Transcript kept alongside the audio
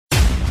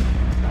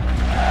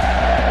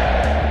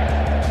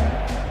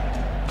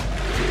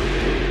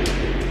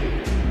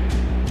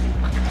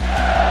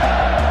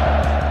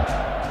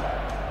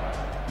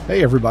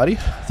Hey everybody,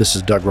 this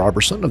is Doug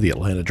Robertson of the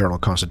Atlanta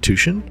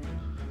Journal-Constitution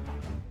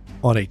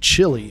on a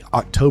chilly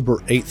October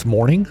 8th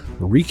morning,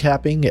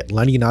 recapping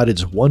Atlanta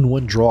United's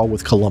 1-1 draw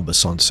with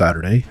Columbus on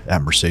Saturday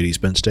at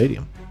Mercedes-Benz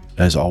Stadium.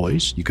 As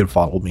always, you can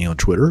follow me on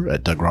Twitter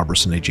at Doug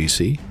Robertson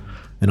AGC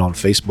and on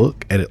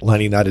Facebook at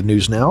Atlanta United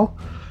News Now.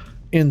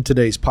 In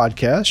today's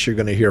podcast, you're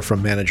going to hear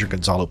from manager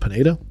Gonzalo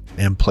Pineda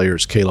and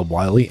players Caleb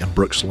Wiley and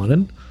Brooks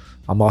Lennon.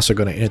 I'm also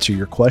going to answer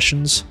your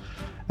questions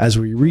as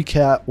we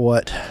recap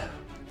what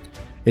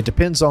it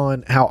depends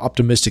on how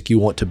optimistic you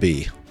want to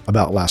be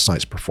about last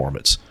night's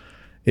performance.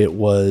 It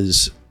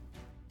was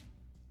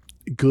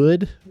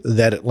good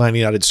that Atlanta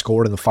United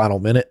scored in the final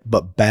minute,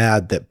 but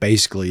bad that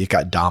basically it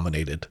got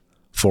dominated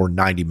for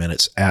 90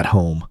 minutes at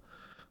home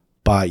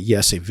by,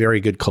 yes, a very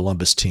good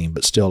Columbus team,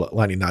 but still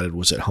Atlanta United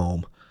was at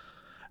home.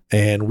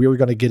 And we were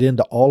going to get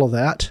into all of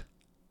that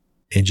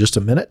in just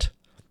a minute.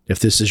 If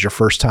this is your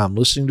first time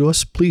listening to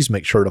us, please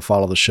make sure to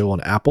follow the show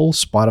on Apple,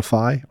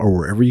 Spotify, or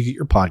wherever you get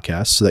your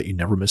podcasts so that you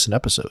never miss an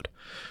episode.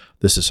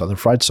 This is Southern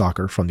Fried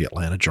Soccer from the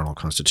Atlanta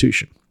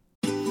Journal-Constitution.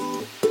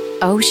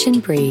 Ocean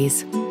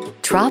breeze,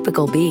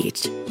 tropical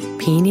beach,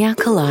 pina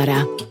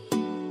colada.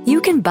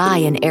 You can buy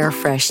an air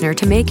freshener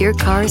to make your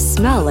car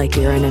smell like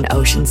you're in an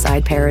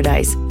oceanside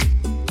paradise.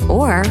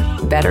 Or,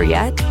 better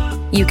yet,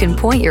 you can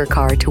point your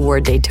car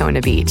toward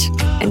Daytona Beach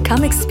and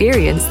come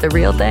experience the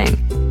real thing.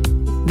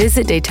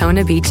 Visit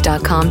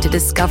DaytonaBeach.com to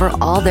discover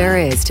all there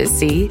is to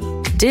see,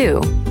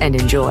 do, and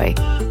enjoy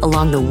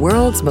along the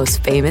world's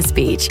most famous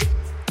beach,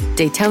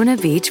 Daytona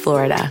Beach,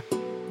 Florida.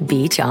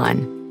 Beach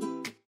on.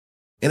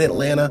 In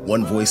Atlanta,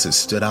 one voice has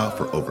stood out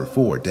for over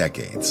 4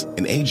 decades.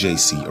 An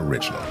AJC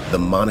original, The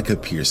Monica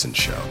Pearson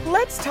Show.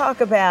 Let's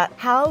talk about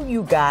how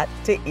you got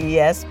to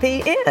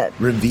ESPN.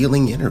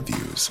 Revealing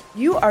interviews.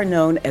 You are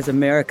known as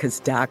America's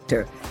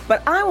doctor,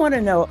 but I want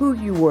to know who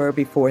you were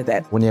before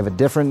that. When you have a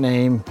different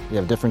name, you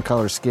have different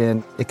color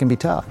skin, it can be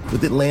tough.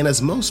 With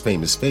Atlanta's most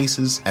famous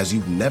faces as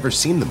you've never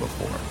seen them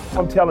before.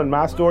 I'm telling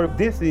my story.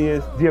 This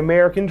is the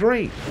American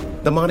dream.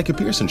 The Monica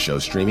Pearson Show,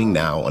 streaming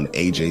now on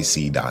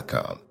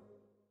AJC.com.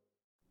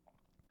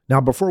 Now,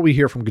 before we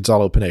hear from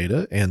Gonzalo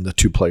Pineda and the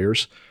two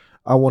players,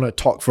 I want to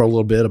talk for a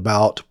little bit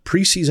about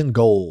preseason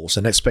goals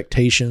and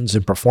expectations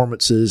and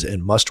performances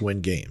in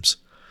must-win games.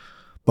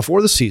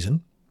 Before the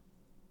season,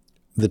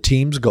 the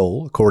team's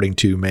goal, according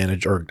to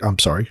President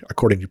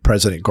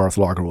Garth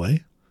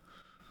Lagerwey,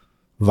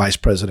 Vice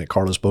President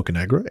Carlos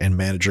Bocanegra, and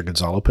manager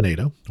Gonzalo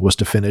Pineda, was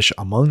to finish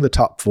among the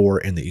top 4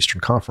 in the Eastern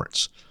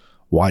Conference.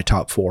 Why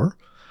top 4?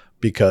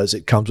 Because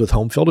it comes with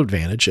home field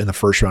advantage in the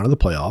first round of the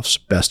playoffs,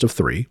 best of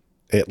 3.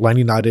 Atlanta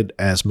United,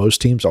 as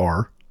most teams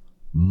are,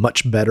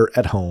 much better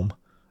at home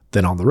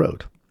than on the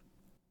road.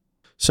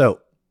 So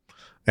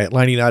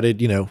Atlanta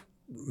United,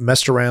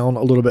 messed around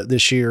a little bit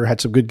this year,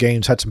 had some good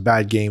games, had some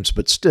bad games,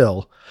 but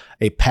still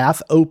a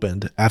path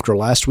opened after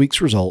last week's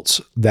results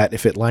that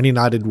if Atlanta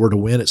United were to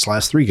win its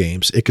last 3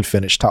 games, it could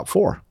finish top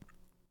 4.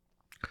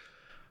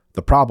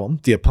 The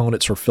problem, the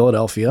opponents were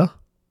Philadelphia,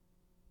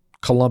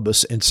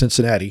 Columbus, and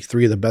Cincinnati,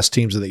 3 of the best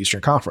teams in the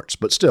Eastern Conference.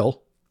 But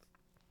still,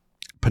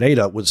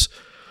 Pineda was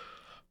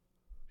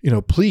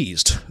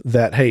pleased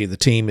that, hey, the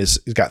team has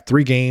got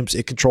 3 games.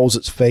 It controls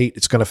its fate.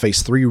 It's going to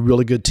face 3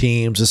 really good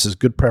teams. This is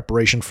good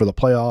preparation for the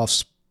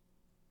playoffs,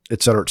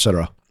 et cetera, et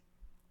cetera.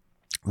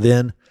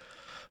 Then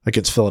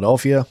against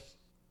Philadelphia,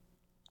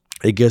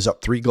 it gives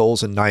up 3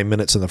 goals in 9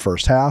 minutes in the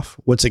first half.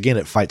 Once again,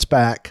 it fights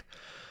back,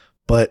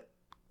 but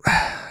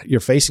you're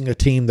facing a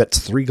team that's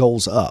 3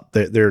 goals up.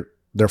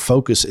 Their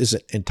focus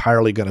isn't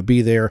entirely going to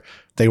be there.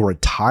 They were a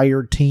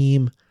tired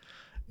team.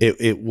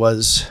 It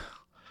was,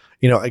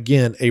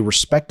 again, a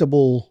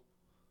respectable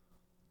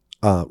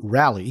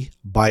rally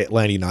by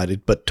Atlanta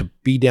United, but to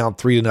be down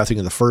 3-0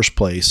 in the first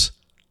place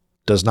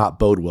does not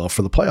bode well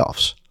for the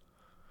playoffs.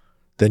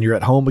 Then you're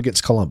at home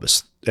against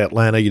Columbus.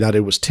 Atlanta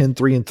United was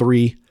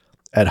 10-3-3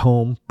 at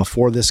home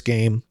before this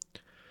game.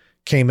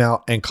 Came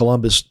out and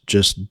Columbus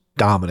just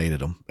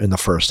dominated them in the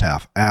first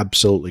half.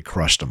 Absolutely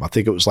crushed them. I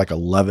think it was like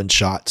 11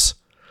 shots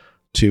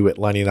to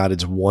Atlanta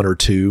United's 1 or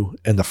 2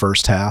 in the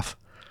first half.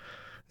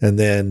 And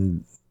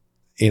then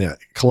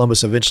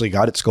Columbus eventually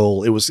got its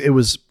goal. It was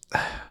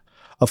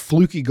a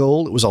fluky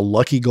goal. It was a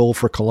lucky goal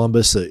for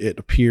Columbus. It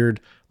appeared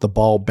the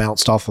ball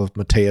bounced off of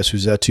Mateus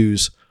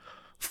Huzetu's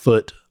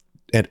foot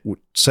and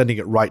sending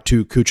it right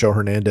to Cucho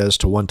Hernandez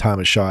to one-time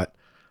a shot.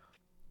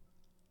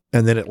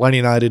 And then Atlanta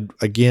United,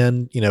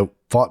 again,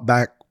 fought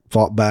back,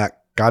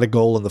 got a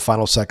goal in the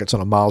final seconds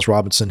on a Miles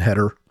Robinson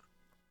header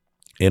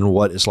in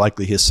what is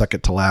likely his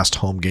second to last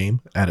home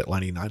game at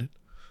Atlanta United.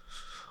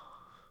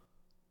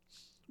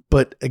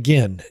 But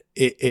again,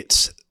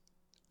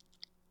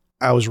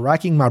 I was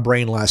racking my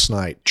brain last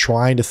night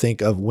trying to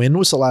think of when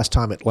was the last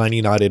time Atlanta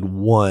United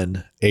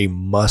won a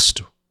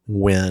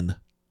must-win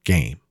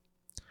game.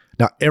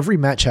 Now, every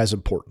match has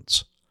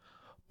importance,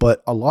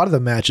 but a lot of the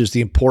matches,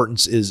 the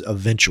importance is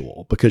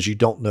eventual because you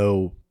don't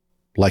know,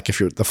 like if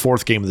you're the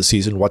 4th game of the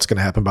season, what's going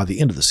to happen by the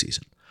end of the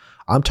season.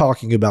 I'm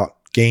talking about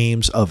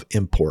games of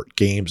import,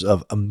 games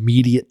of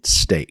immediate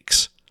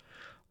stakes.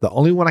 The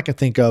only one I can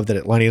think of that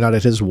Atlanta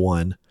United has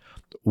won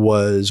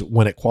was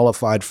when it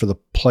qualified for the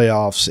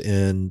playoffs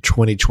in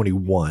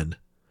 2021.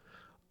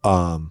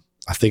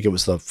 I think it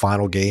was the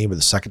final game or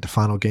the second to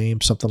final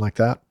game, something like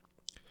that.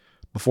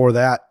 Before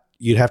that,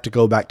 you'd have to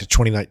go back to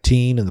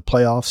 2019 in the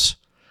playoffs.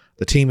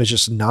 The team has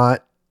just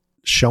not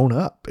shown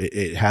up.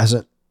 It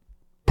hasn't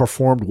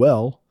performed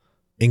well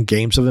in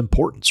games of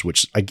importance,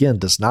 which again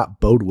does not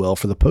bode well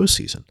for the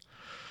postseason.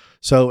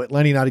 So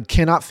Atlanta United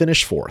cannot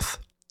finish fourth.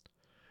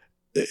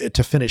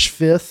 To finish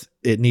fifth,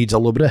 it needs a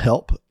little bit of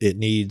help. It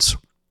needs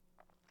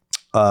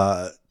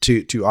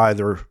to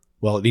either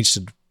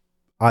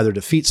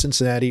defeat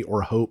Cincinnati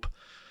or hope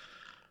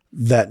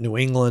that New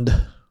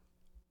England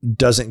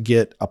doesn't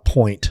get a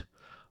point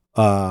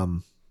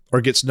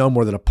or gets no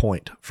more than a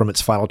point from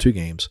its final two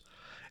games.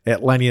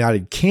 Atlanta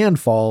United can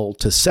fall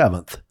to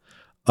seventh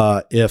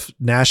if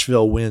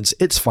Nashville wins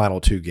its final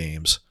two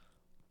games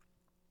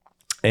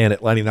and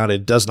Atlanta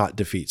United does not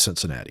defeat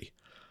Cincinnati.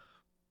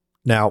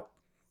 Now,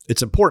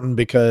 it's important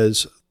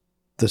because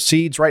the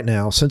seeds right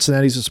now,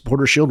 Cincinnati's a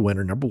Supporters' Shield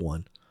winner, number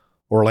one.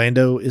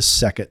 Orlando is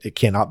second. It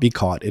cannot be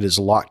caught. It is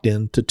locked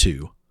in to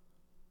 2.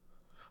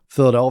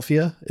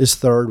 Philadelphia is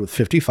third with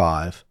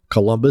 55.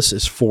 Columbus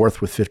is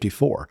fourth with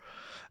 54.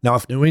 Now,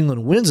 if New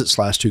England wins its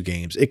last two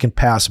games, it can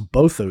pass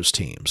both those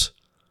teams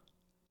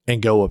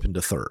and go up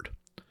into third.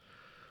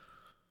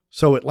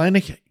 So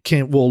Atlanta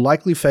will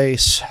likely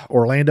face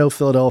Orlando,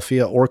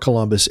 Philadelphia, or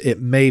Columbus. It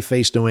may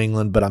face New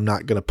England, but I'm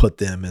not going to put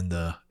them in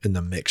the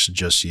mix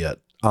just yet.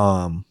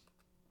 But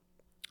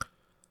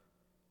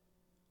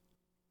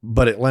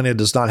Atlanta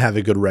does not have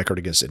a good record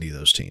against any of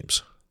those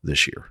teams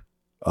this year.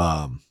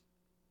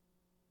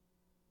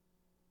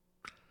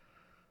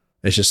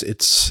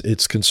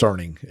 It's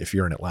concerning if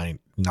you're an Atlanta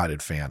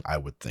United fan, I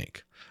would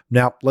think.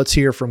 Now, let's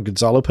hear from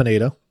Gonzalo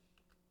Pineda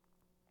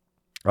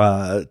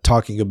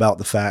talking about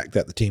the fact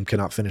that the team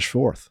cannot finish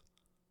fourth.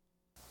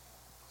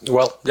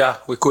 Well, yeah,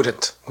 we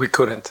couldn't.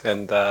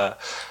 And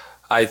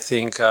I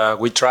think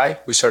we tried.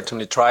 We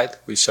certainly tried.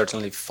 We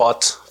certainly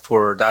fought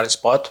for that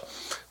spot.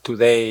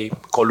 Today,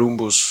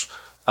 Columbus,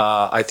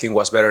 I think,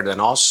 was better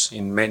than us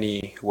in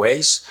many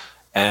ways.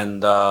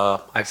 And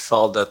I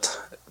felt that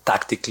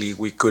tactically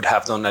we could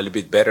have done a little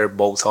bit better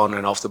both on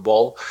and off the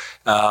ball.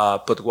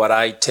 But what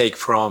I take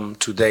from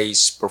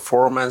today's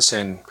performance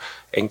and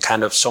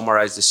kind of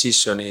summarize the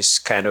season is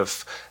kind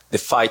of the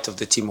fight of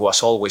the team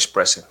was always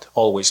present.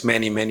 Always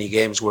many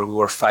games where we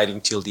were fighting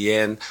till the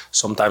end.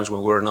 Sometimes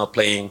when we were not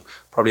playing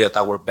probably at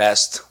our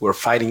best, we're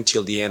fighting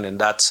till the end. And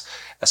that's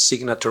a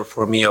signature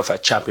for me of a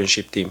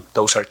championship team.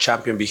 Those are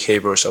champion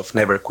behaviors of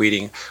never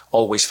quitting,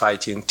 always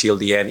fighting till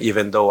the end,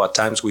 even though at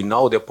times we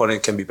know the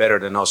opponent can be better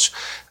than us.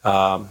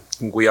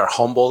 We are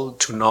humbled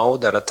to know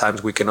that at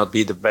times we cannot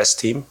be the best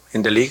team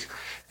in the league.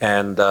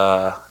 And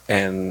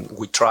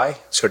we try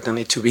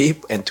certainly to be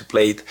and to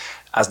play it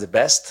as the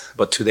best,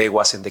 but today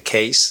wasn't the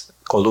case.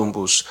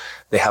 Columbus,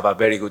 they have a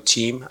very good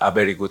team, a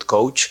very good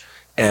coach,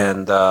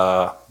 and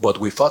but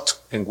we fought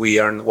and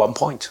we earned 1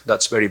 point.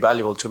 That's very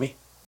valuable to me.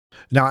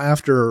 Now,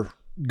 after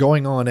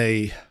going on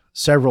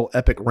several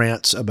epic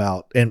rants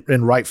about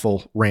and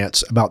rightful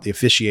rants about the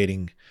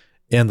officiating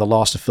and the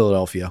loss to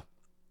Philadelphia,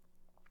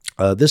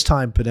 this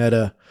time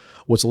Pineda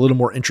was a little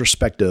more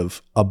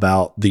introspective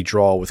about the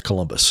draw with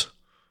Columbus.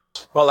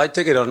 Well, I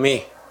take it on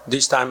me.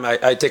 This time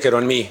I take it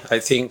on me. I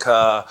think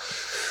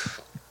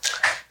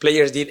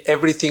players did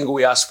everything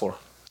we asked for.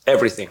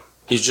 Everything.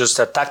 It's just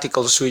a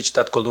tactical switch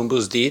that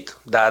Columbus did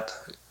that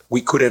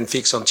we couldn't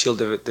fix until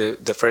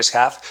the first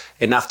half.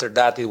 And after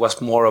that, it was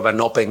more of an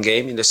open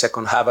game in the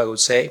second half, I would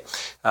say.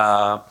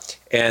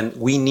 And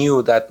we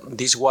knew that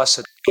this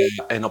was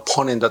an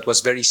opponent that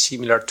was very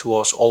similar to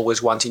us,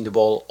 always wanting the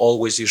ball,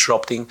 always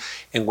disrupting.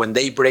 And when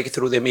they break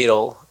through the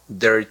middle,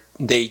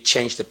 they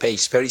change the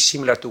pace, very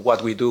similar to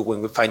what we do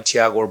when we find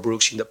Thiago or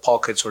Brooks in the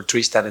pockets or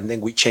Tristan, and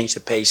then we change the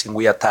pace and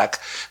we attack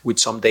with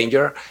some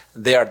danger.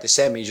 They are the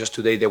same, it's just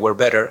today they were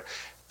better.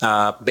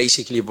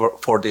 Basically,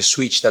 for the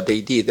switch that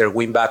they did, their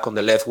wing back on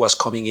the left was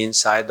coming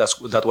inside.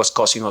 That was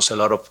causing us a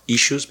lot of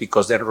issues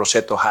because then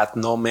Rossetto had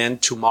no man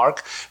to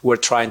mark. We're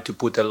trying to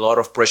put a lot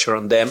of pressure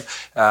on them.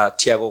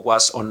 Thiago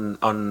was on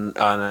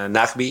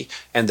Nagby,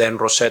 and then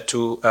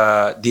Rossetto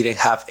didn't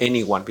have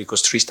anyone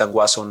because Tristan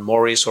was on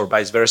Morris or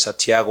vice versa.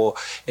 Thiago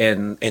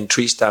and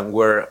Tristan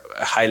were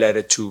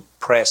highlighted to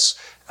press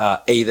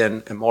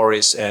Aiden and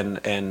Morris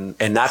and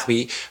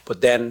Nagby,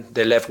 but then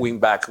the left wing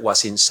back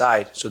was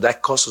inside. So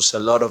that caused us a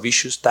lot of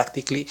issues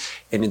tactically.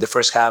 And in the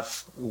first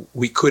half,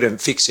 we couldn't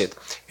fix it.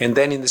 And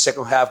then in the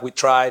second half, we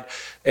tried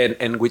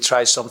and we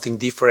tried something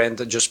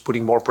different, just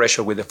putting more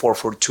pressure with the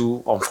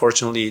 4-4-2.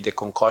 Unfortunately, the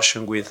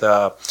concussion with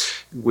Jamal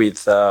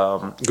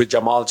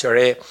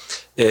Jarre,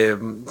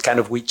 kind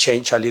of we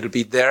changed a little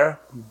bit there.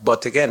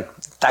 But again,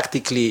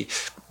 tactically,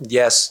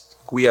 yes,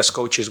 we as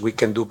coaches, we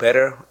can do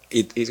better.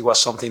 It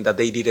was something that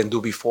they didn't do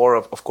before.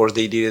 Of course,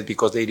 they did it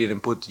because they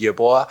didn't put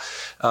Yeboah.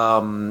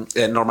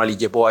 And normally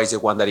Yeboah is the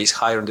one that is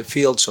higher on the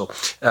field. So,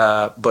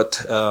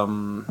 but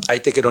I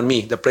take it on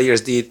me. The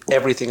players did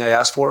everything I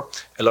asked for,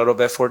 a lot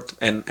of effort,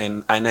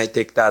 and I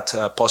take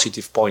that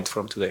positive point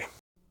from today.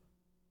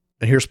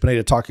 And here's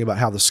Pineda talking about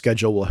how the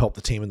schedule will help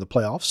the team in the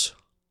playoffs.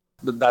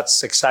 But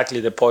that's exactly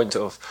the point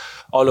of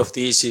all of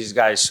this is,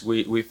 guys,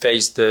 we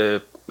faced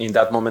in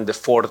that moment the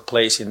fourth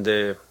place in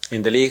the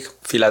league,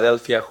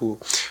 Philadelphia, who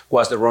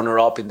was the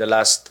runner-up in the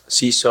last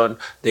season.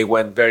 They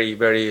went very,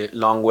 very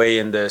long way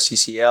in the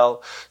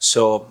CCL.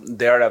 So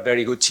they're a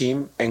very good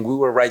team, and we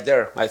were right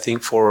there. I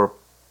think for,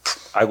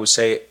 I would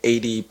say,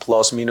 80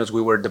 plus minutes,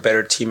 we were the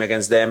better team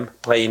against them,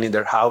 playing in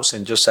their house,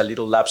 and just a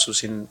little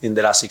lapsus in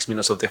the last 6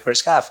 minutes of the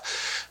first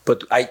half.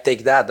 But I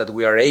take that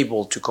we are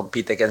able to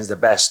compete against the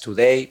best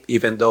today,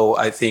 even though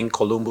I think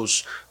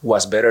Columbus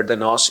was better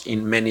than us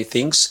in many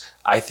things.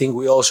 I think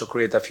we also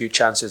create a few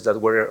chances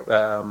that were,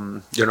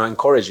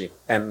 encouraging,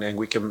 and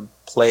we can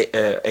play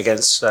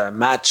against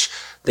match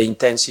the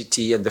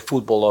intensity and the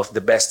football of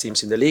the best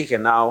teams in the league.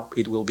 And now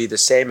it will be the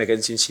same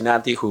against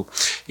Cincinnati, who,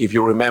 if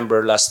you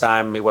remember last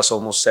time, it was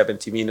almost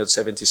 70 minutes,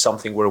 70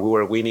 something, where we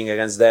were winning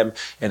against them.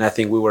 And I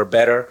think we were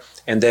better.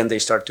 And then they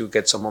start to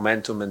get some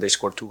momentum and they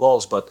scored 2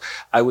 goals. But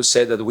I would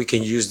say that we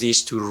can use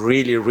this to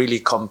really, really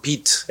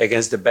compete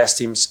against the best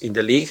teams in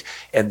the league.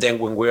 And then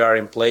when we are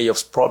in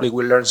playoffs, probably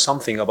we'll learn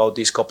something about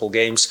these couple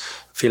games.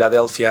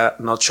 Philadelphia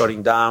not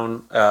shutting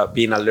down,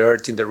 being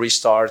alert in the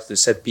restart, the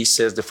set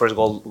pieces. The first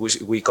goal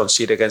we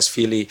conceded against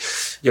Philly,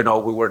 we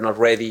were not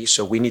ready.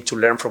 So we need to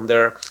learn from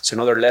there. It's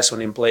another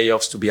lesson in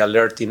playoffs to be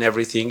alert in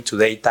everything.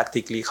 Today,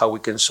 tactically, how we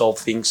can solve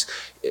things,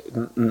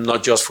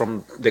 not just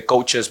from the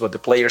coaches, but the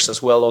players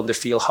as well on the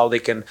field, how they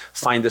can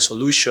find the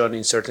solution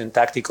in certain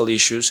tactical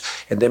issues.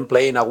 And then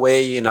playing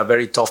away in a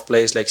very tough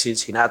place like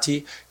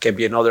Cincinnati can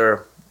be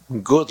another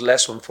good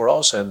lesson for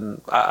us,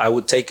 and I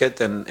would take it,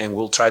 and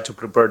we'll try to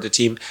prepare the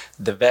team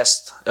the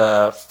best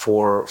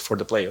for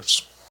the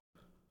playoffs.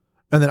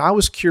 And then I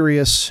was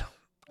curious,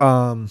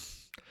 after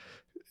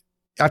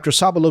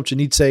Saba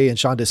Lopchenitse and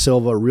Sean De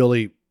Silva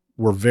really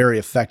were very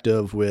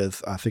effective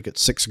with, I think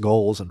it's 6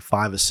 goals and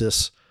 5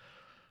 assists,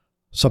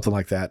 something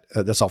like that.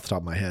 That's off the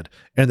top of my head.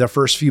 And their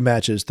first few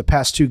matches, the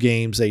past 2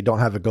 games, they don't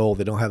have a goal,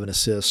 they don't have an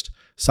assist.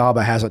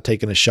 Saba hasn't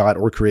taken a shot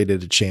or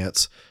created a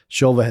chance.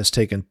 Silva has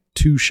taken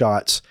 2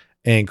 shots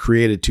and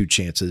created 2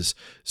 chances.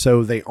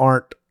 So they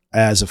aren't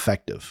as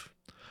effective.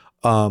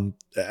 And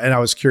I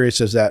was curious,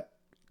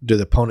 do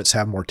the opponents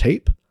have more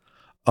tape?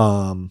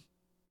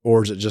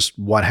 Or is it just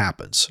what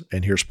happens?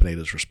 And here's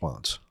Pineda's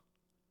response.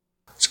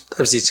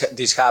 Sometimes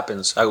this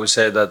happens. I would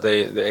say that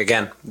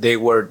they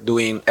were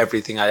doing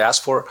everything I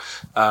asked for.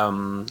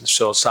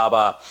 So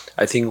Saba,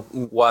 I think,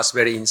 was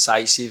very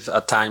incisive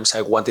at times.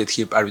 I wanted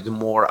him a bit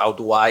more out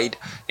wide,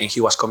 and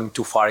he was coming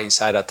too far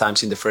inside at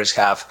times in the first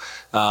half.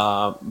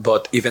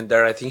 But even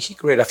there, I think he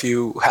created a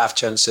few half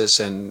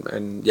chances,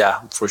 and yeah,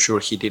 for sure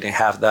he didn't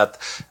have that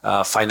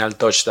final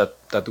touch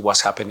that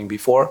was happening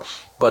before.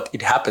 But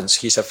it happens.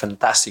 He's a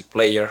fantastic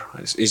player.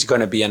 He's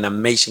going to be an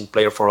amazing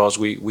player for us.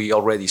 We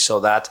already saw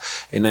that.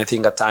 And I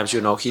think at times,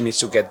 he needs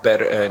to get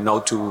better,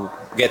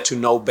 get to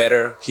know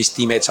better his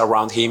teammates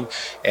around him.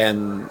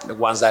 And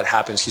once that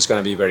happens, he's going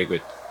to be very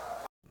good.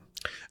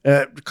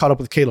 Caught up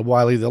with Caleb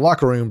Wiley. The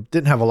locker room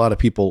didn't have a lot of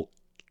people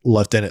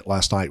left in it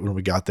last night when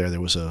we got there.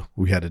 There were some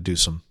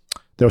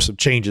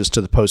changes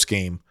to the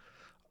post-game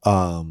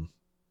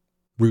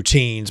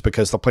routines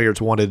because the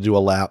players wanted to do a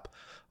lap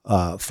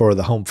for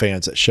the home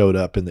fans that showed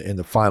up in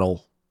the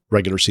final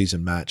regular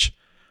season match.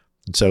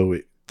 And so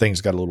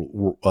things got a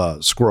little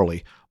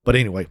squirrely. But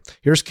anyway,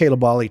 here's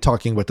Caleb Wiley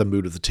talking about the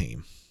mood of the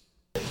team.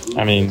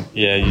 I mean,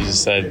 yeah, you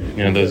just said,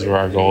 those were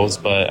our goals,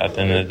 but at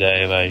the end of the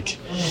day,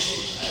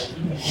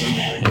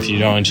 if you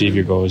don't achieve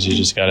your goals, you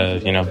just got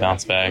to,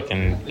 bounce back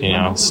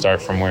and,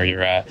 start from where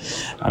you're at.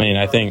 I mean,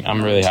 I think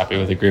I'm really happy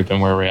with the group and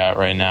where we're at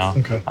right now.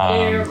 Okay.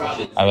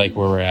 I like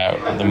where we're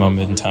at. The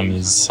momentum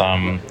is,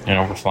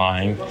 we're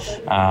flying.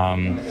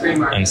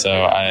 And so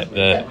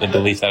the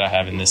belief that I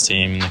have in this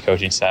team and the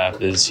coaching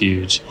staff is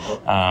huge.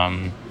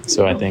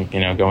 So I think,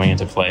 going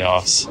into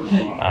playoffs,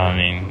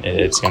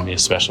 it's going to be a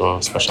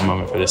special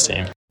moment for this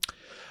team.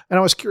 And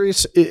I was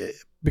curious,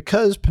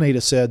 because Pineda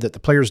said that the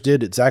players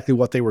did exactly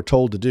what they were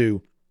told to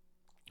do,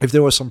 if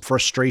there was some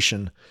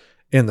frustration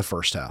in the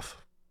first half.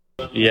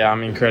 Yeah,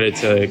 credit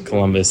to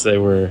Columbus. They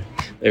were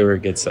a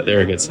good side.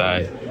 They're a good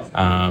side.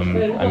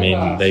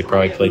 They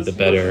probably played the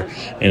better,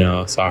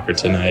 soccer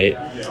tonight.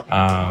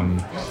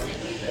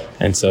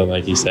 And so,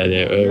 like you said,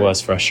 it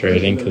was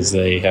frustrating because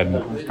they had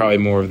probably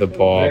more of the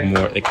ball,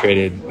 they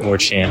created more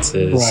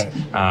chances.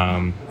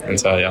 Right. And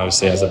so,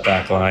 obviously, as a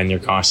back line, you're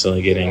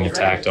constantly getting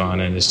attacked on,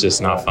 and it's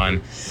just not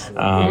fun.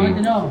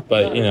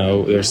 But,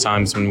 there's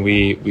times when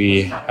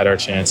we had our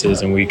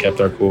chances and we kept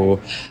our cool.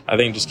 I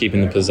think just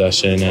keeping the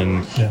possession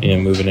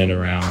and moving it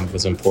around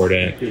was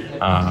important.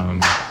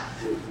 And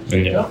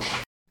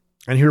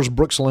here's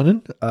Brooks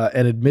Lennon,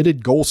 an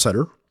admitted goal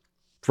setter,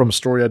 from a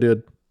story I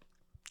did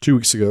 2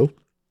 weeks ago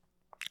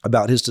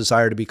about his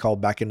desire to be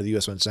called back into the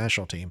U.S. men's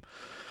national team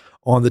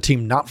on the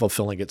team not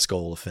fulfilling its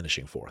goal of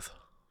finishing fourth?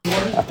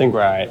 I think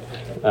we're all right.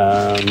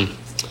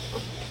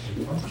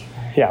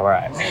 Yeah, we're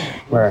all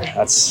right.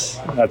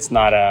 That's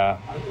not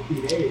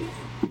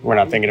we're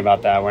not thinking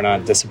about that. We're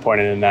not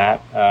disappointed in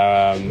that.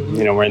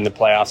 We're in the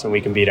playoffs and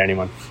we can beat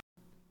anyone.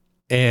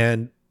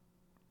 And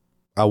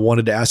I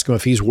wanted to ask him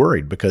if he's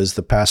worried because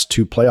the past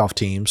two playoff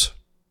teams,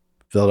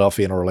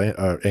 Philadelphia and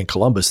Orlando and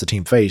Columbus, the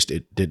team faced,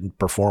 it didn't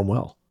perform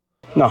well.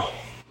 No,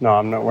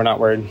 we're not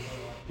worried.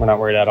 We're not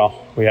worried at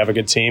all. We have a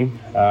good team.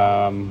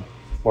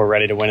 We're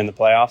ready to win in the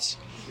playoffs.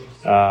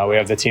 We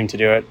have the team to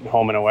do it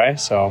home and away,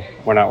 so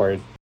we're not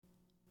worried.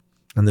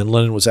 And then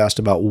Lennon was asked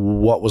about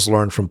what was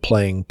learned from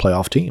playing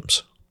playoff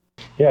teams.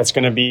 Yeah, it's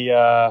going to be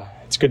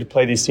it's good to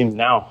play these teams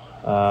now.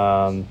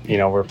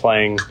 We're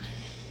playing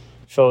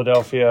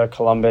Philadelphia,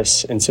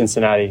 Columbus, and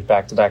Cincinnati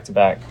back to back to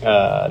back.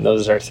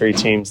 Those are three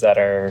teams that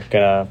are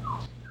going to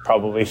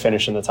probably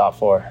finish in the top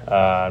four,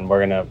 and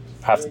we're going to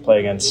have to play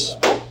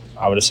against,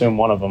 I would assume,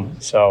 one of them.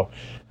 So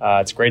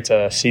it's great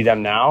to see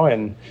them now,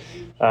 and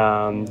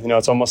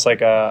it's almost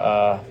like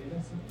a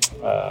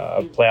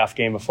playoff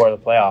game before the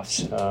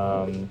playoffs,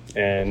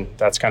 and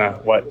that's kind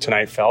of what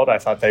tonight felt. I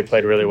thought they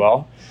played really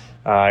well.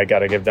 I got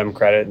to give them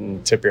credit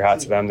and tip your hat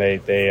to them.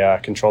 They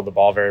controlled the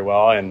ball very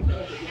well, and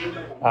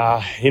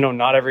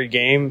not every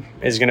game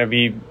is going to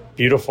be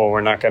beautiful. We're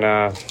not going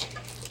to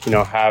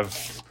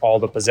have all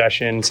the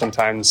possession.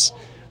 Sometimes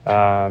you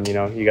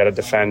got to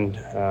defend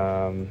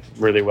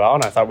really well,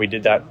 and I thought we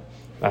did that.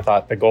 I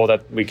thought the goal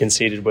that we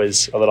conceded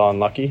was a little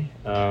unlucky.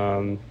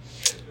 Kind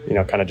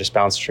of just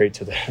bounced straight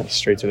to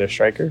their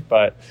striker.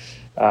 But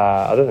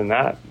other than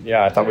that,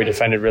 I thought we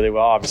defended really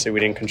well. Obviously,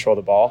 we didn't control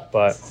the ball,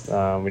 but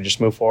we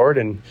just moved forward,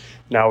 and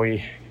now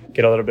we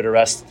get a little bit of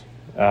rest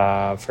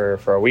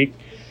for a week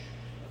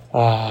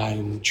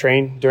and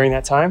train during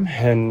that time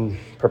and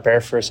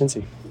prepare for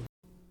Cincy.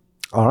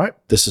 All right.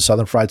 This is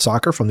Southern Fried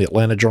Soccer from the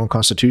Atlanta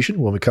Journal-Constitution.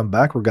 When we come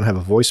back, we're going to have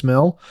a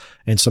voicemail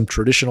and some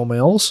traditional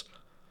mails.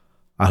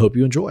 I hope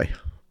you enjoy.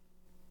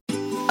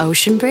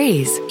 Ocean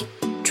breeze,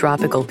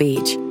 tropical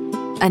beach.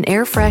 An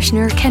air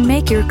freshener can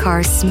make your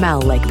car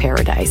smell like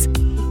paradise.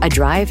 A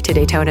drive to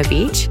Daytona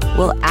Beach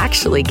will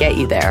actually get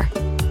you there.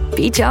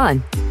 Beach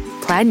on.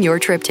 Plan your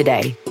trip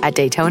today at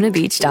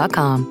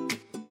DaytonaBeach.com.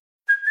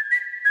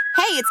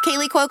 Hey, it's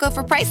Kaylee Cuoco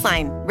for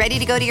Priceline. Ready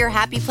to go to your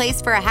happy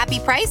place for a happy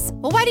price?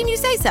 Well, why didn't you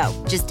say so?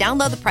 Just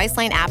download the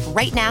Priceline app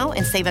right now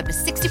and save up to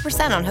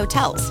 60% on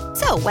hotels.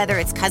 So whether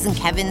it's Cousin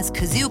Kevin's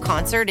Kazoo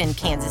Concert in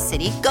Kansas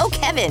City, go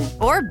Kevin,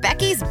 or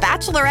Becky's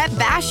Bachelorette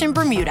Bash in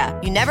Bermuda,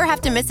 you never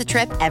have to miss a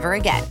trip ever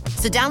again.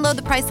 So download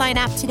the Priceline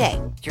app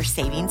today. Your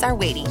savings are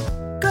waiting.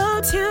 Go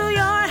to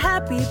your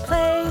happy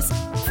place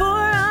for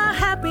a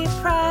happy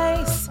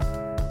price.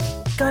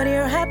 Go to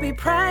your happy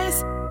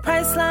price,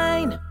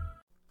 Priceline.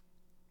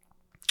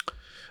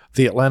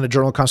 The Atlanta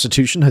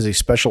Journal-Constitution has a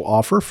special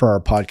offer for our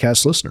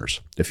podcast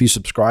listeners. If you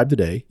subscribe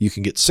today, you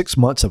can get 6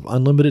 months of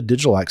unlimited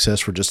digital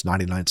access for just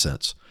 99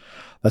 cents.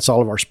 That's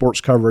all of our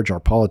sports coverage, our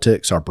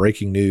politics, our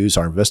breaking news,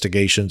 our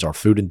investigations, our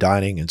food and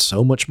dining, and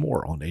so much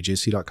more on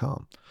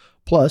AJC.com.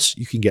 Plus,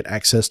 you can get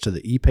access to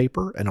the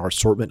e-paper and our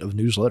assortment of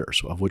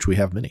newsletters, of which we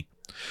have many.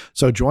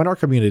 So join our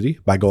community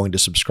by going to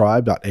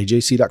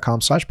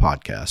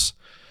subscribe.ajc.com/podcasts.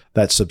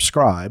 That's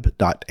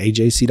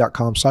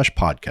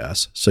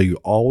subscribe.ajc.com/podcast so you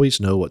always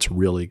know what's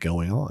really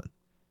going on.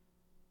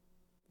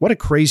 What a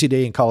crazy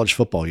day in college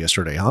football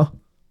yesterday, huh?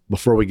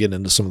 Before we get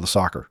into some of the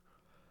soccer.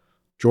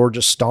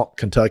 Georgia stomped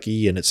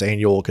Kentucky in its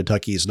annual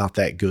Kentucky is not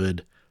that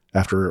good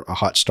after a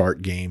hot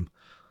start game.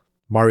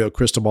 Mario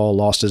Cristobal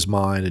lost his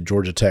mind and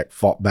Georgia Tech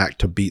fought back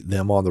to beat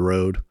them on the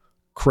road.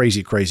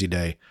 Crazy, crazy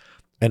day.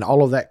 And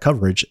all of that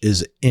coverage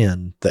is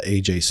in the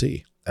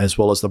AJC, as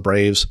well as the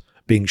Braves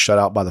being shut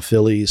out by the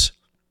Phillies.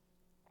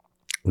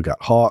 We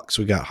got Hawks,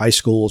 we got high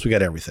schools, we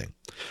got everything.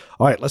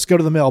 All right, let's go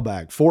to the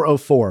mailbag.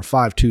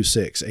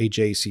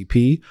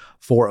 404-526-AJCP,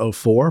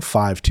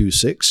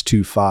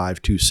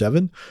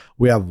 404-526-2527.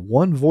 We have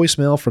one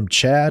voicemail from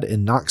Chad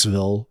in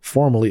Knoxville,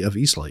 formerly of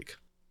Eastlake.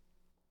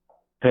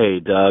 Hey,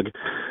 Doug.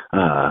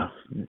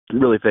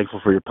 Really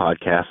thankful for your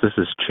podcast. This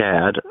is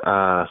Chad,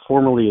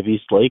 formerly of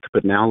Eastlake,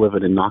 but now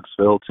living in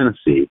Knoxville,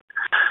 Tennessee.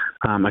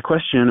 My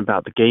question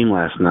about the game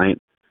last night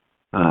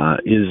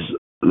is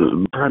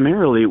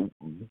primarily,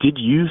 did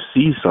you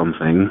see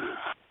something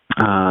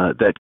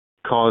that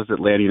caused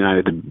Atlanta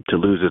United to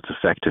lose its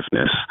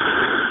effectiveness?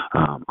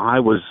 I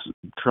was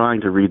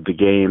trying to read the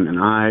game, and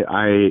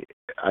I'm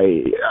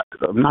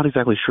not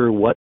exactly sure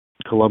what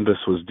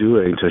Columbus was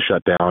doing to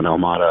shut down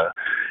Almada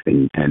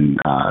and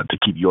to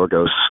keep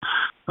Yorgos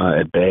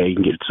at bay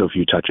and get so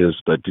few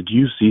touches. But did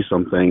you see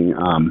something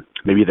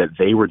maybe that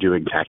they were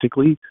doing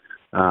tactically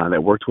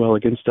that worked well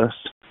against us?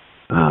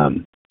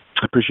 I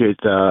appreciate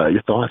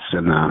your thoughts,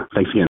 and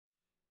thanks again.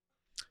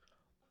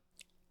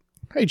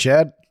 Hey,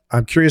 Chad.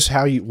 I'm curious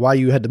why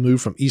you had to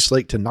move from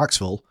Eastlake to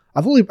Knoxville.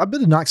 I've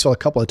been to Knoxville a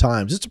couple of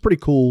times. It's a pretty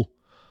cool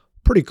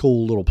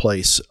little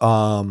place.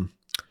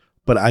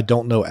 But I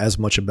don't know as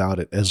much about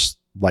it as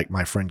like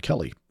my friend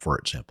Kelly, for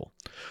example.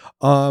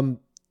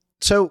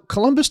 So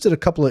Columbus did a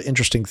couple of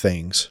interesting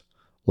things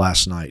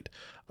last night.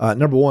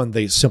 Number one,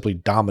 they simply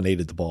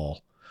dominated the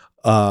ball.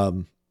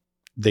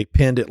 They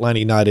pinned Atlanta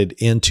United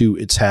into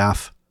its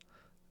half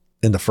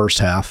in the first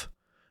half.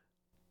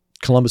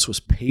 Columbus was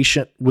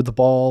patient with the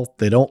ball.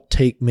 They don't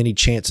take many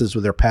chances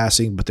with their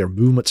passing, but their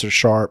movements are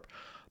sharp.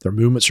 Their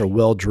movements are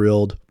well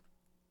drilled.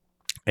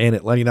 And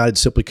Atlanta United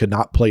simply could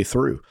not play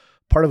through.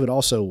 Part of it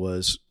also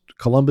was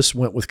Columbus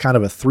went with kind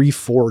of a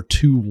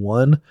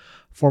 3-4-2-1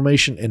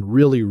 formation and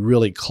really,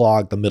 really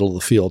clogged the middle of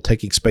the field,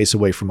 taking space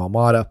away from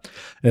Almada.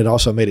 And it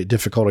also made it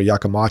difficult on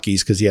Giacomakis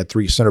because he had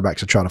three center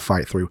backs to try to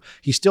fight through.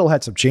 He still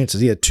had some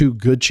chances. He had two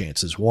good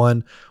chances.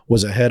 One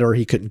was a header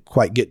he couldn't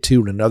quite get to,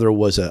 and another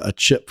was a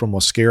chip from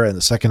Mosquera in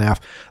the second half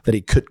that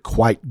he couldn't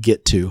quite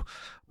get to.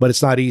 But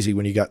it's not easy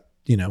when you got,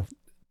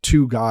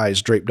 two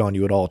guys draped on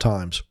you at all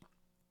times.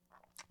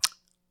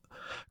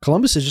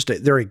 Columbus is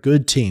they're a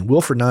good team.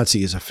 Wilfred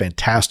Nancy is a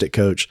fantastic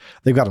coach.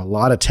 They've got a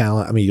lot of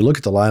talent. I mean, you look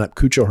at the lineup,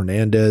 Cucho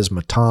Hernandez,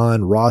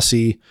 Matan,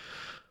 Rossi,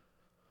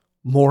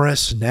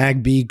 Morris,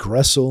 Nagby,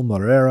 Gressel,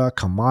 Morera,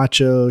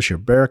 Camacho,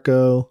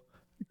 Scherberko.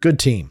 Good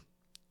team.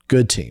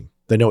 Good team.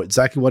 They know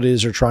exactly what it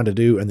is they're trying to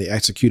do, and they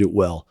execute it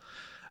well.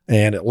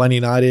 And Atlanta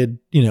United,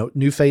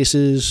 new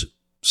faces,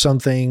 some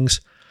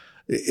things.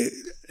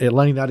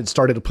 Atlanta United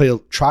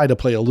tried to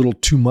play a little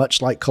too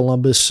much like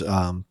Columbus.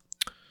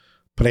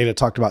 Pineda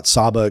talked about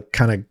Saba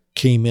kind of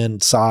came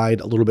inside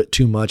a little bit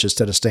too much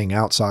instead of staying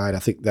outside. I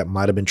think that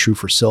might have been true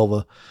for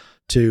Silva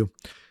too.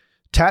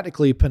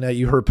 Tactically,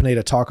 you heard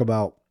Pineda talk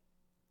about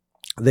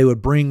they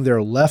would bring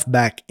their left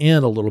back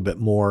in a little bit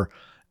more,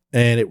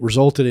 and it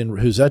resulted in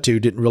Rossetto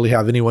didn't really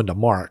have anyone to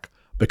mark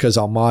because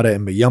Almada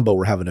and Mayumbo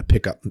were having to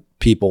pick up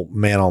people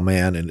man on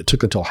man, and it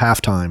took until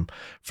halftime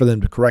for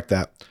them to correct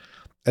that.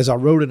 As I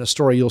wrote in a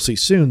story you'll see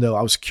soon, though,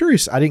 I was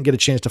curious. I didn't get a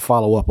chance to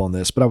follow up on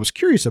this, but I was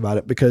curious about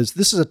it because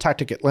this is a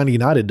tactic Atlanta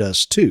United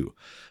does too.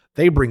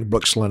 They bring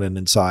Brooks Lennon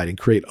inside and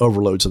create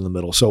overloads in the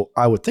middle. So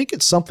I would think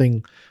it's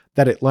something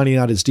that Atlanta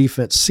United's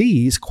defense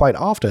sees quite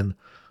often,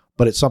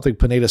 but it's something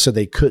Pineda said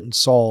they couldn't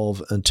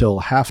solve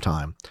until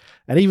halftime.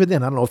 And even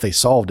then, I don't know if they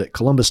solved it.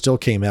 Columbus still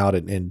came out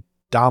and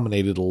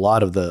dominated a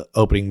lot of the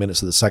opening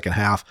minutes of the second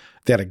half.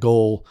 They had a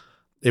goal.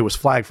 It was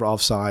flagged for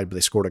offside, but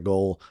they scored a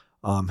goal.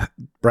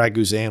 Brad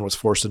Guzan was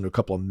forced into a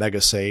couple of mega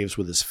saves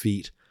with his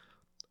feet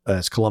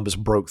as Columbus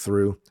broke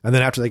through. And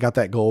then after they got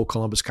that goal,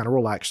 Columbus kind of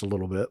relaxed a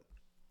little bit.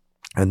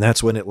 And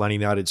that's when Atlanta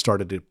United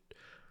started to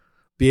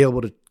be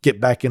able to get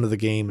back into the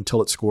game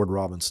until it scored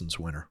Robinson's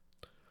winner.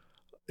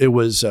 It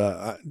was,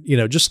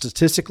 just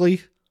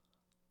statistically,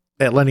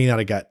 Atlanta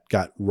United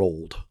got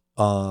rolled.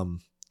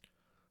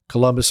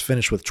 Columbus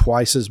finished with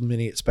twice as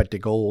many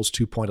expected goals,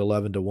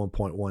 2.11 to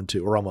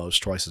 1.12, or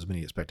almost twice as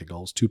many expected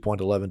goals,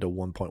 2.11 to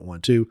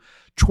 1.12.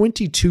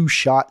 22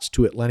 shots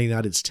to Atlanta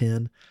United's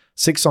 10,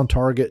 6 on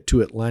target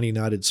to Atlanta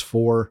United's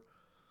 4.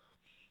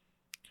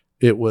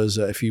 It was,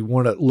 if you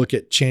want to look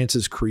at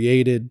chances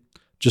created,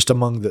 just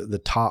among the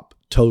top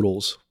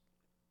totals,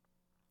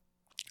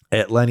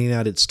 Atlanta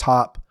United's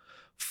top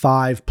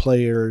 5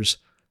 players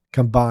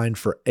combined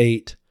for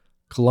 8.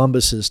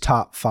 Columbus's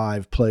top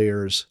 5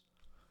 players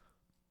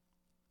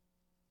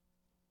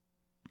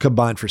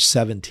combined for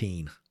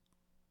 17.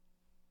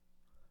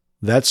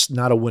 That's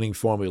not a winning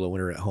formula when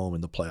you're at home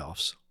in the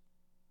playoffs.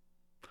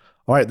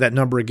 All right, that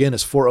number again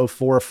is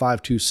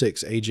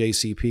 404-526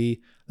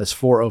 AJCP. That's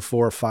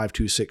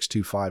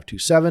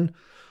 404-526-2527.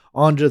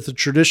 On to the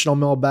traditional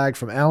mailbag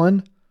from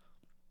Alan.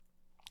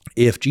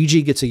 If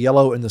GG gets a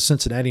yellow in the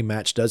Cincinnati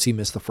match, does he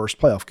miss the first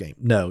playoff game?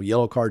 No,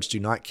 yellow cards do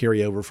not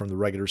carry over from the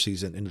regular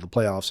season into the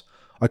playoffs,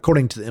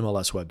 according to the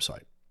MLS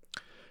website.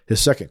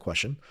 His second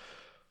question.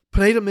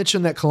 Pineda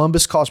mentioned that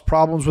Columbus caused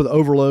problems with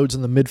overloads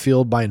in the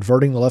midfield by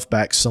inverting the left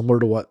back, similar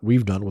to what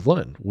we've done with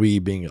Lennon. We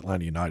being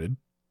Atlanta United,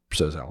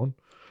 says Alan.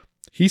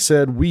 He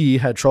said we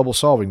had trouble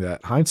solving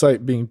that.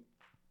 Hindsight being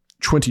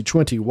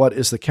 2020, what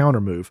is the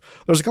counter move?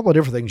 There's a couple of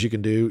different things you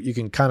can do. You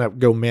can kind of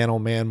go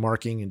man-on-man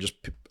marking and just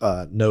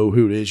know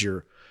who it is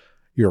you're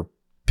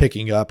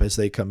picking up as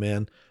they come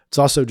in. It's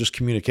also just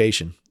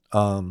communication.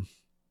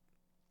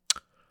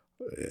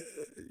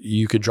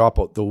 You could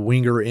drop the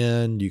winger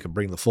in. You can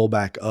bring the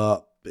fullback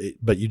up.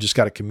 But you just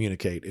got to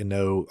communicate and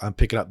know I'm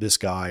picking up this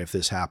guy if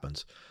this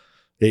happens.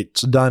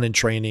 It's done in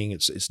training.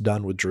 It's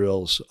done with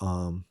drills.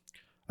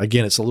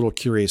 Again, it's a little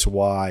curious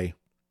why.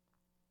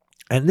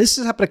 And this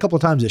has happened a couple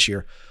of times this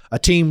year. A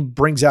team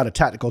brings out a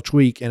tactical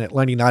tweak and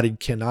Atlanta United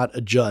cannot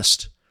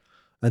adjust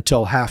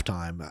until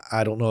halftime.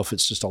 I don't know if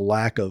it's just a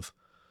lack of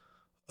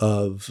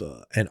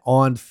an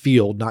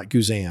on-field, not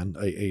Guzan,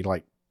 a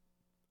like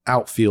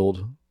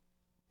outfield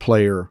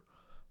player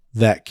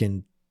that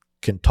can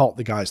talk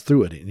the guys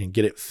through it and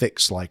get it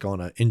fixed, like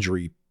on a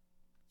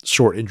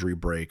short injury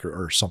break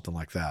or something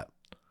like that.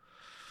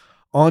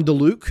 On to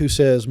Luke, who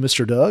says,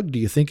 Mr. Doug, do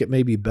you think it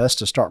may be best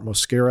to start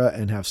Mosquera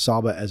and have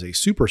Saba as a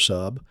super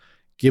sub,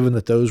 given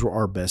that those were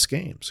our best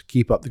games?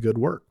 Keep up the good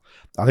work.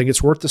 I think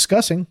it's worth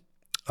discussing.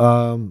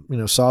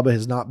 Saba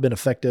has not been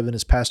effective in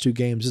his past 2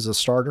 games as a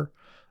starter.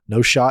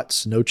 No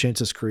shots, no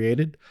chances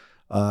created.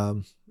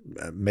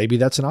 Maybe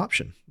that's an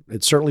option.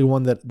 It's certainly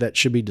one that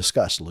should be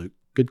discussed, Luke.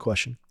 Good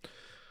question.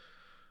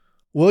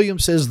 William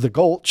says the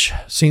Gulch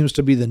seems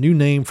to be the new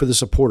name for the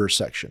supporter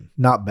section.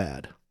 Not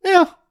bad.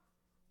 Yeah,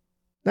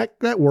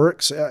 that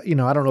works. I don't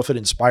know if it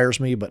inspires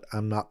me, but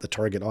I'm not the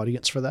target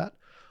audience for that.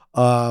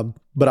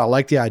 But I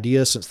like the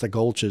idea since the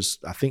Gulch is,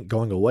 I think,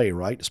 going away,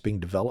 right? It's being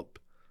developed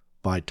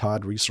by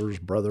Todd Reeser's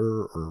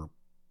brother or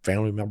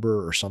family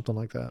member or something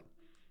like that.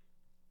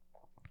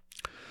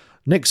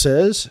 Nick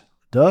says,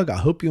 Doug, I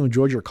hope you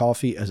enjoyed your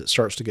coffee as it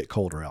starts to get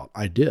colder out.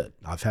 I did.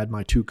 I've had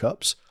my 2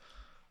 cups,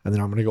 and then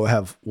I'm going to go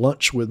have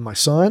lunch with my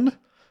son,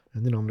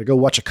 and then I'm going to go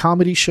watch a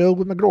comedy show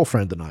with my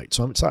girlfriend tonight.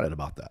 So I'm excited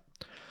about that.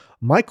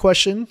 My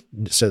question,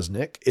 says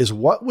Nick, is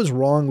what was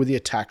wrong with the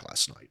attack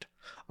last night?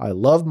 I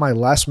love my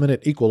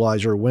last-minute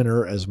equalizer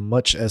winner as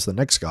much as the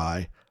next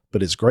guy,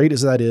 but as great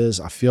as that is,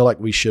 I feel like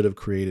we should have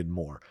created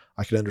more.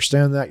 I can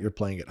understand that. You're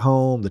playing at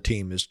home. The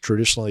team is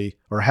traditionally,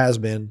 or has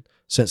been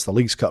since the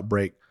Leagues Cup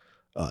break,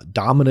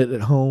 dominant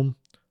at home,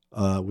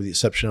 with the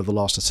exception of the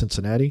loss to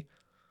Cincinnati,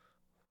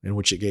 in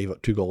which it gave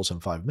up 2 goals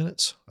in 5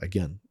 minutes.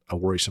 Again, a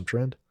worrisome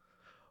trend.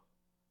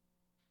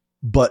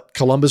 But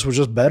Columbus was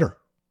just better.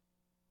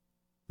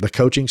 The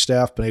coaching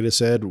staff, Pineda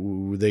said,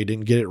 they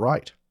didn't get it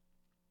right.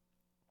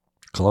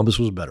 Columbus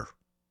was better.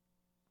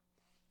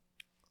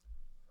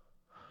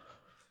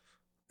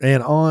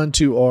 And on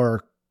to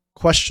our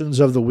questions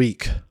of the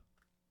week.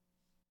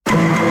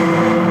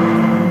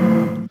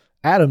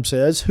 Adam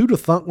says, who'd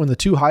have thunk when the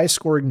 2 highest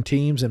scoring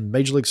teams in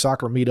Major League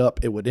Soccer meet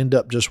up, it would end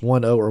up just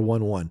 1-0 or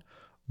 1-1?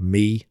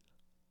 Me.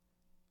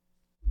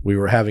 We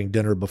were having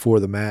dinner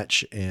before the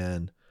match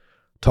and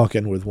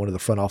talking with one of the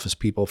front office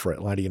people for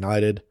Atlanta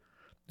United,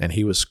 and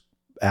he was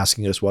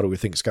asking us, what do we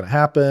think is going to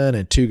happen?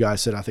 And 2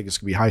 guys said, I think it's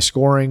going to be high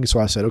scoring. So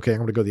I said, okay, I'm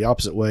going to go the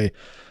opposite way.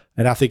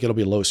 And I think it'll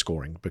be low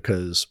scoring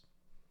because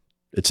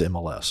it's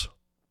MLS.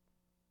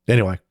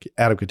 Anyway,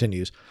 Adam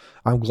continues,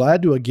 I'm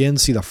glad to again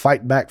see the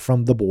fight back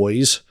from the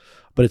boys,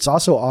 but it's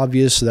also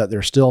obvious that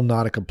they're still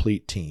not a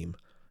complete team.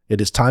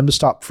 It is time to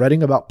stop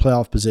fretting about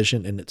playoff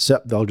position and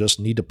accept they'll just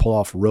need to pull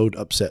off road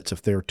upsets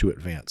if they're to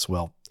advance.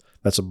 Well,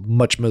 that's a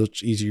much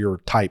easier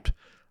typed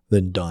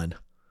than done.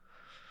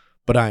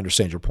 But I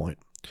understand your point.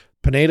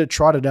 Pineda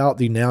trotted out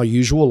the now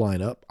usual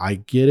lineup. I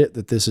get it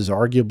that this is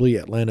arguably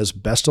Atlanta's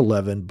best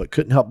 11, but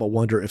couldn't help but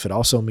wonder if it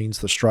also means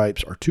the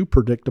Stripes are too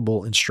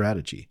predictable in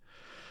strategy,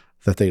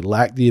 that they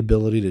lack the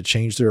ability to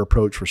change their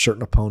approach for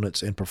certain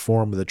opponents and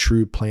perform with a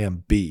true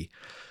plan B.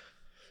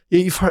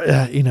 You've heard,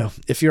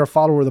 if you're a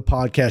follower of the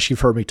podcast, you've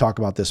heard me talk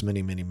about this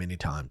many, many, many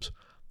times.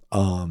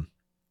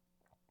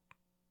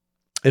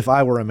 If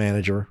I were a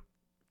manager,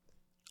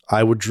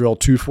 I would drill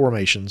 2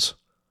 formations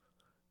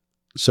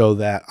so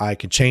that I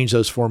can change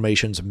those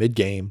formations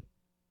mid-game,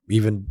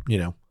 even,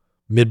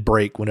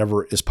 mid-break,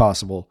 whenever is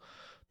possible,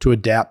 to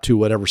adapt to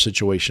whatever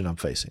situation I'm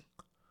facing.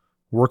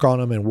 Work on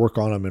them and work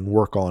on them and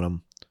work on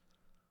them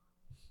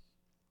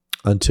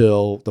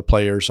until the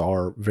players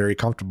are very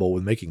comfortable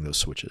with making those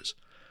switches.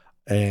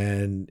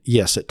 And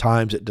yes, at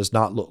times it does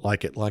not look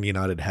like Atlanta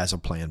United has a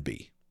plan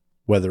B,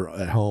 whether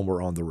at home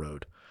or on the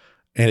road.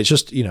 And it's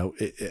just,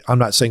 I'm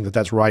not saying that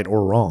that's right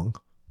or wrong.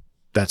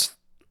 That's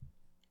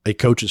a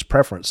coach's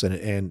preference,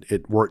 and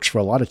it works for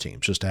a lot of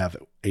teams just to have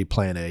a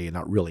plan A and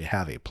not really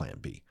have a plan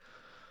B.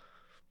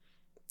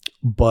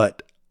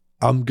 But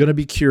I'm going to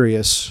be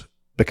curious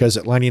because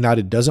Atlanta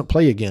United doesn't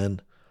play again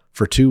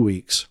for 2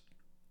 weeks.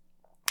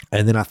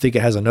 And then I think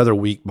it has another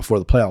week before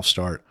the playoffs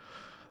start.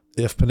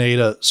 If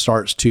Pineda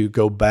starts to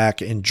go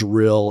back and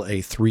drill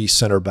a 3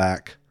 center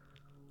back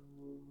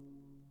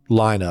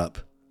lineup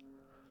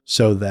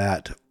so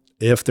that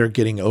if they're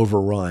getting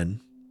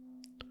overrun,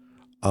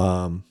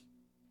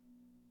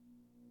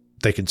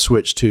 they can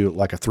switch to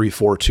like a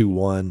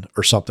 3-4-2-1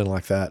 or something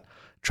like that.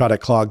 Try to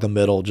clog the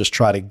middle, just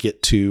try to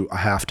get to a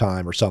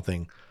halftime or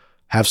something,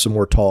 have some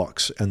more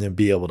talks, and then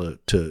be able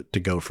to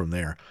go from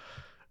there.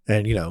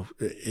 And,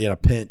 in a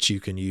pinch, you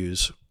can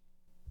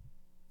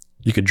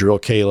drill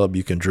Caleb,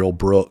 you can drill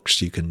Brooks,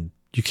 you can't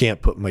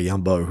put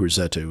Mayumba or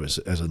Rossetto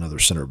as another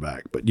center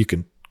back, but you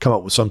can come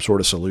up with some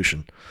sort of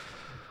solution.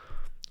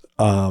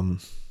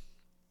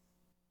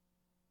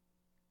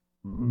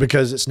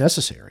 Because it's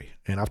necessary.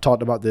 And I've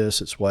talked about this.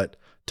 It's what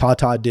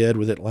Tata did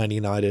with Atlanta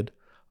United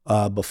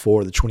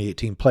before the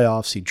 2018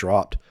 playoffs. He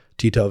dropped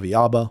Tito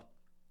Villalba,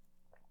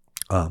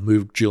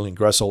 moved Julian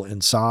Gressel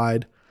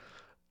inside,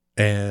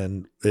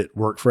 and it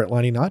worked for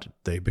Atlanta United.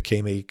 They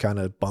became a kind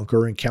of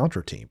bunker and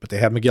counter team. But they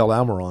have Miguel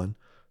Almiron,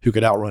 who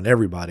could outrun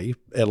everybody.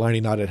 Atlanta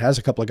United has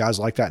a couple of guys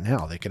like that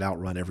now. They can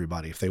outrun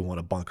everybody if they want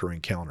to bunker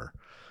and counter.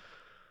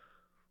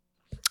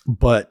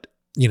 But,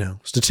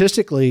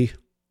 statistically,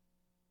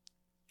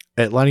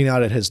 Atlanta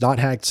United has not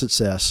had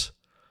success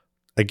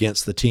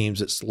against the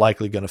teams it's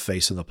likely going to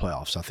face in the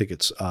playoffs. I think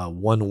it's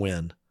 1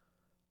 win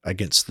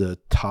against the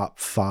top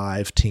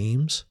 5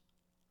 teams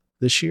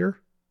this year.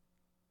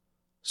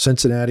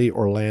 Cincinnati,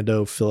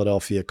 Orlando,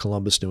 Philadelphia,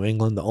 Columbus, New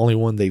England. The only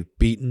one they've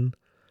beaten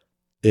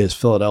is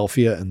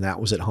Philadelphia, and that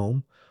was at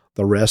home.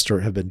 The rest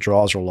have been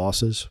draws or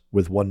losses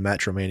with one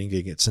match remaining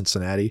against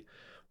Cincinnati.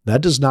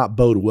 That does not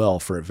bode well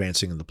for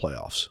advancing in the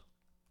playoffs.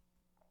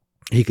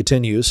 He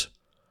continues,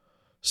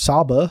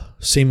 Saba,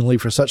 seemingly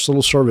for such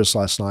little service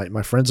last night,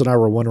 my friends and I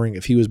were wondering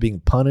if he was being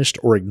punished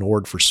or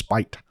ignored for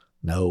spite.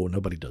 No,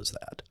 nobody does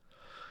that.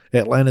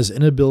 Atlanta's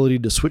inability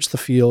to switch the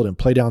field and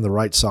play down the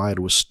right side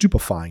was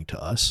stupefying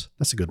to us.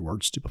 That's a good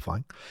word,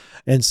 stupefying.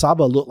 And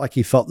Saba looked like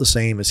he felt the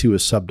same as he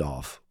was subbed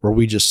off. Were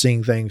we just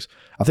seeing things?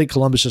 I think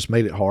Columbus just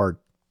made it hard.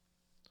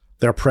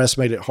 Their press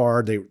made it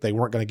hard. They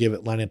weren't going to give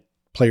Atlanta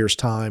players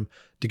time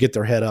to get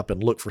their head up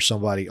and look for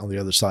somebody on the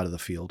other side of the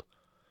field.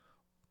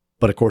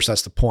 But of course,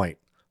 that's the point.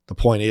 The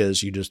point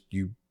is you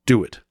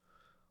do it.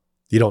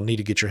 You don't need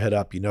to get your head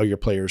up. You know your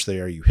player's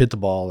there. You hit the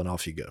ball and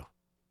off you go.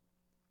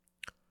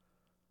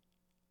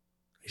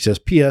 He says,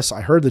 P.S.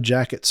 I heard the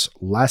Jackets'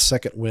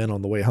 last-second win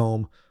on the way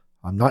home.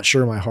 I'm not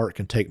sure my heart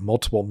can take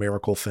multiple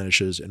miracle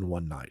finishes in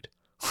one night.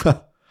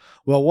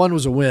 Well, one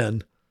was a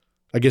win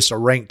against a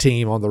ranked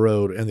team on the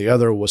road, and the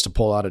other was to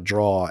pull out a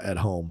draw at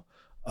home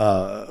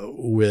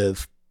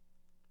with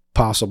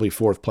possibly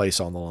fourth place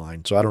on the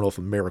line. So I don't know if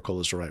a miracle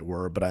is the right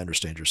word, but I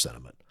understand your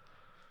sentiment.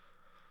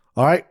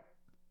 All right.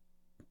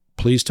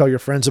 Please tell your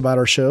friends about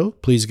our show.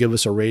 Please give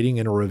us a rating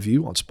and a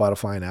review on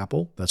Spotify and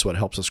Apple. That's what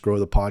helps us grow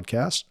the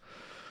podcast.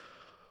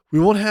 We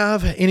won't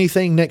have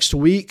anything next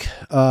week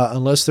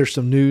unless there's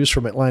some news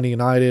from Atlanta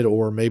United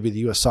or maybe the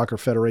U.S. Soccer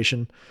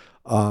Federation.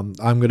 I'm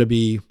going to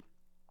be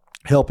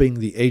helping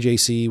the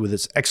AJC with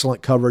its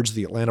excellent coverage of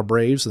the Atlanta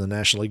Braves in the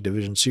National League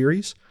Division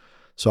Series.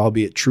 So I'll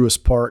be at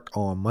Truist Park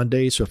on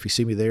Monday. So if you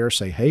see me there,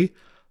 say hey.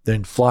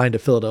 Then flying to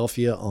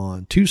Philadelphia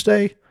on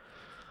Tuesday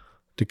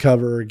to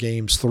cover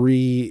games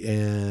 3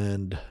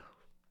 and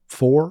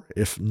 4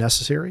 if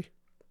necessary.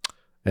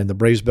 And the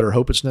Braves better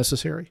hope it's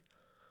necessary.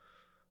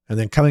 And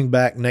then coming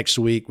back next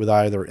week with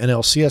either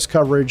NLCS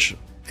coverage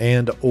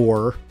and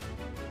or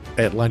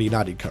Atlanta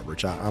United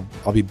coverage.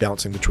 I'll be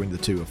bouncing between the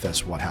two if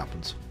that's what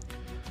happens.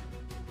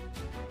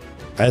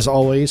 As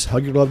always,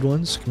 hug your loved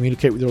ones,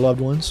 communicate with your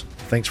loved ones.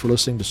 Thanks for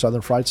listening to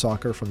Southern Fried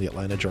Soccer from the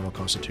Atlanta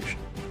Journal-Constitution.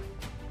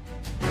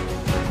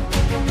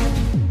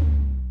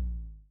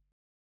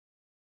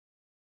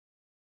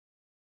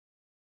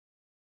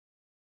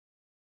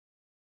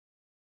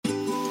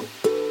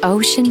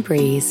 Ocean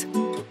breeze,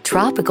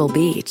 tropical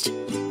beach,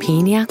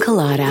 pina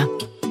colada.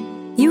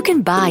 You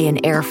can buy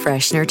an air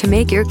freshener to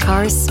make your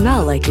car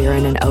smell like you're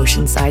in an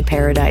oceanside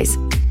paradise.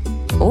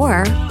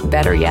 Or,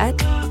 better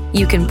yet,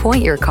 you can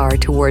point your car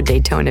toward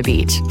Daytona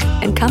Beach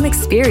and come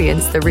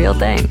experience the real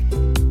thing.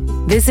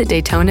 Visit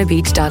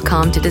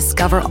DaytonaBeach.com to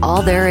discover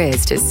all there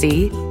is to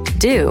see,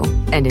 do,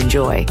 and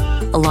enjoy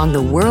along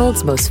the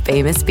world's most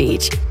famous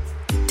beach,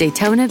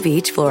 Daytona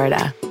Beach,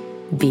 Florida.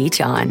 Beach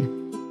on.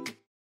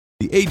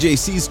 The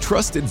AJC's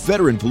trusted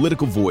veteran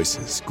political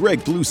voices,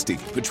 Greg Bluestein,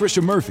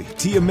 Patricia Murphy,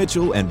 Tia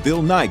Mitchell, and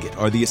Bill Nygett,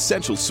 are the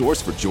essential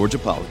source for Georgia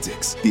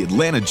politics. The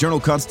Atlanta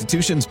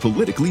Journal-Constitution's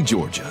Politically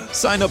Georgia.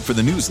 Sign up for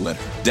the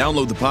newsletter,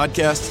 download the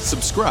podcast,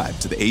 subscribe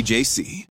to the AJC.